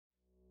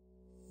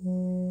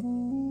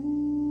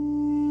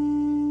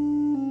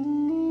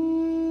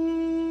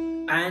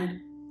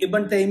And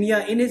Ibn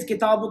Taymiyyah in his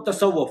Kitab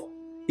al-Tasawwuf,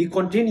 he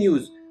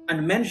continues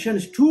and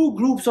mentions two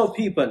groups of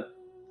people.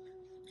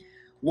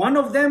 One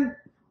of them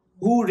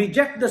who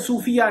reject the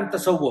Sufiya and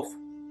Tasawwuf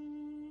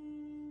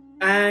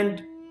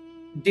and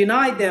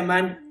deny them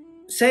and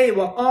say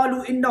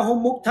وَقَالُوا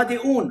إِنَّهُمْ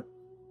مُبْتَدِئُونَ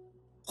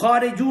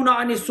خَارِجُونَ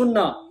عَنِ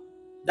السُّنَّةِ,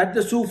 that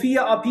the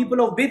Sufiya are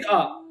people of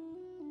bid'ah,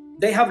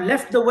 they have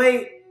left the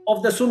way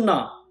of the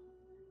Sunnah.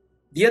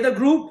 The other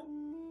group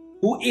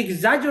who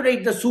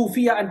exaggerate the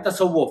Sufiya and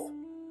Tasawwuf,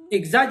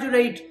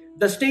 exaggerate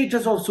the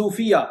status of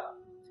Sufiya.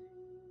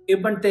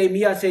 Ibn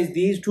Taymiyyah says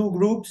these two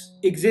groups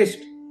exist.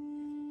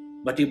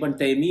 But Ibn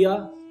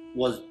Taymiyyah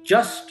was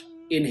just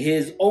in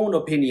his own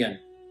opinion.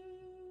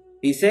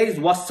 He says,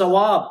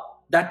 وَالصَّوَابُ,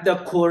 that the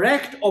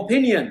correct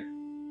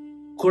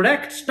opinion,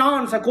 correct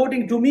stance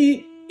according to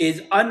me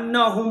is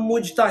أَنَّهُمْ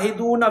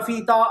مُجْتَهِدُونَ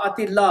فِي طَاعَةِ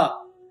اللَّهِ,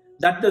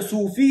 that the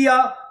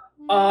Sufiya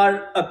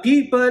are a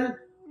people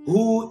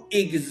who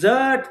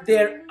exert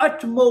their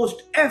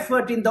utmost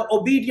effort in the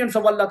obedience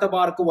of Allah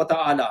Tabaraka wa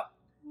Ta'ala.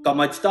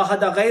 كَمَا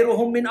اجْتَهَدَ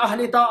غَيْرُهُمْ مِنْ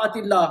أَهْلِ طَاعَةِ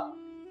اللَّهِ,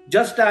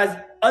 just as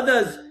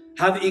others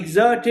have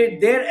exerted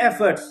their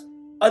efforts,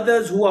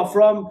 others who are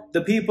from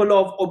the people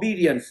of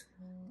obedience.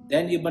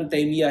 Then Ibn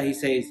Taymiyyah, he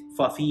says,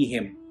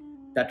 فَفِيهِمْ,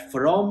 that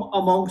from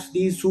amongst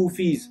these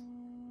Sufis,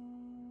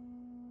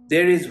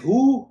 there is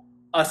who?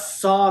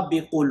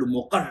 السَّابِقُ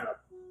الْمُقَرَّبُ,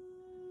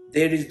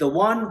 there is the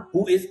one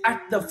who is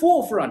at the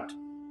forefront,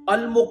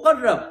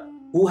 al-muqarrab,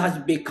 who has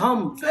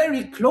become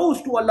very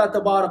close to Allah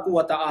Tabaraka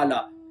wa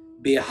Ta'ala,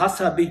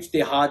 بِحَسَبِ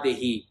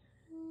اجْتِهَادِهِ,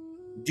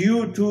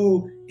 due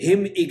to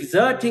him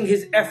exerting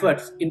his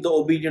efforts in the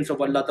obedience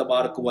of Allah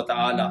Tabaraka wa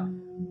Ta'ala.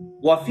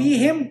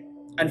 وَفِيهِمْ,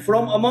 and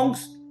from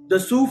amongst the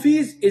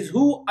Sufis is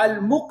who?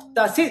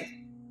 Al-Muqtasid,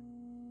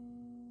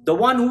 the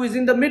one who is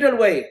in the middle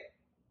way.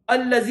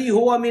 الَّذِي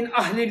هُوَ مِنْ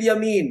أَهْلِ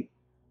الْيَمِينِ,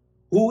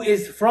 who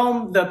is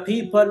from the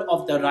people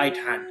of the right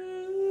hand.